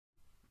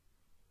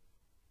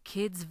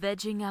kids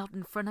vegging out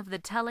in front of the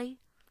telly?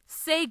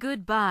 Say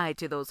goodbye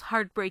to those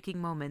heartbreaking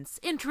moments.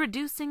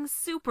 Introducing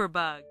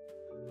SuperBug.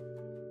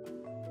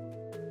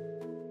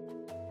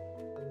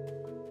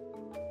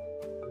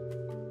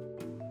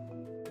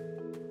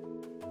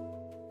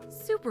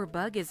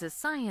 SuperBug is a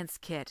science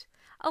kit,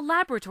 a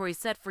laboratory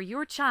set for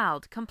your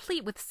child,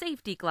 complete with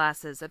safety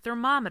glasses, a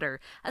thermometer,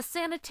 a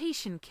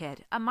sanitation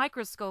kit, a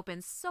microscope,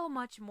 and so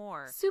much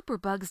more.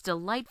 SuperBug's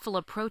delightful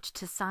approach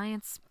to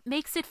science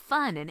makes it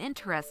fun and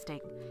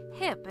interesting,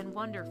 hip and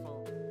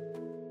wonderful.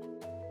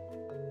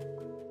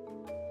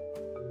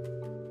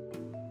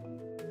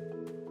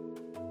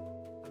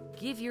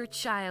 Give your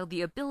child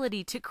the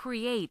ability to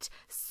create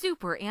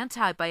super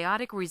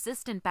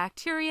antibiotic-resistant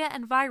bacteria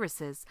and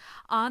viruses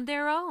on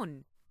their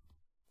own.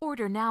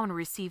 Order now and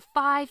receive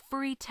 5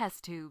 free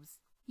test tubes.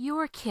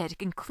 Your kit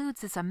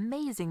includes this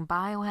amazing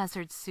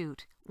biohazard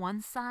suit.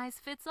 One size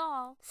fits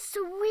all.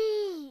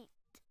 Sweet!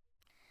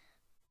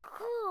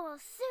 Cool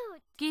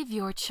suit! Give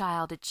your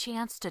child a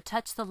chance to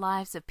touch the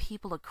lives of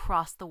people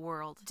across the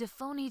world.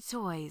 Bill+nye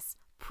Toys,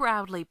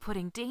 proudly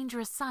putting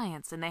dangerous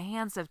science in the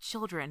hands of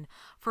children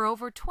for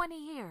over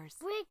 20 years.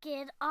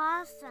 Wicked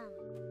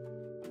awesome!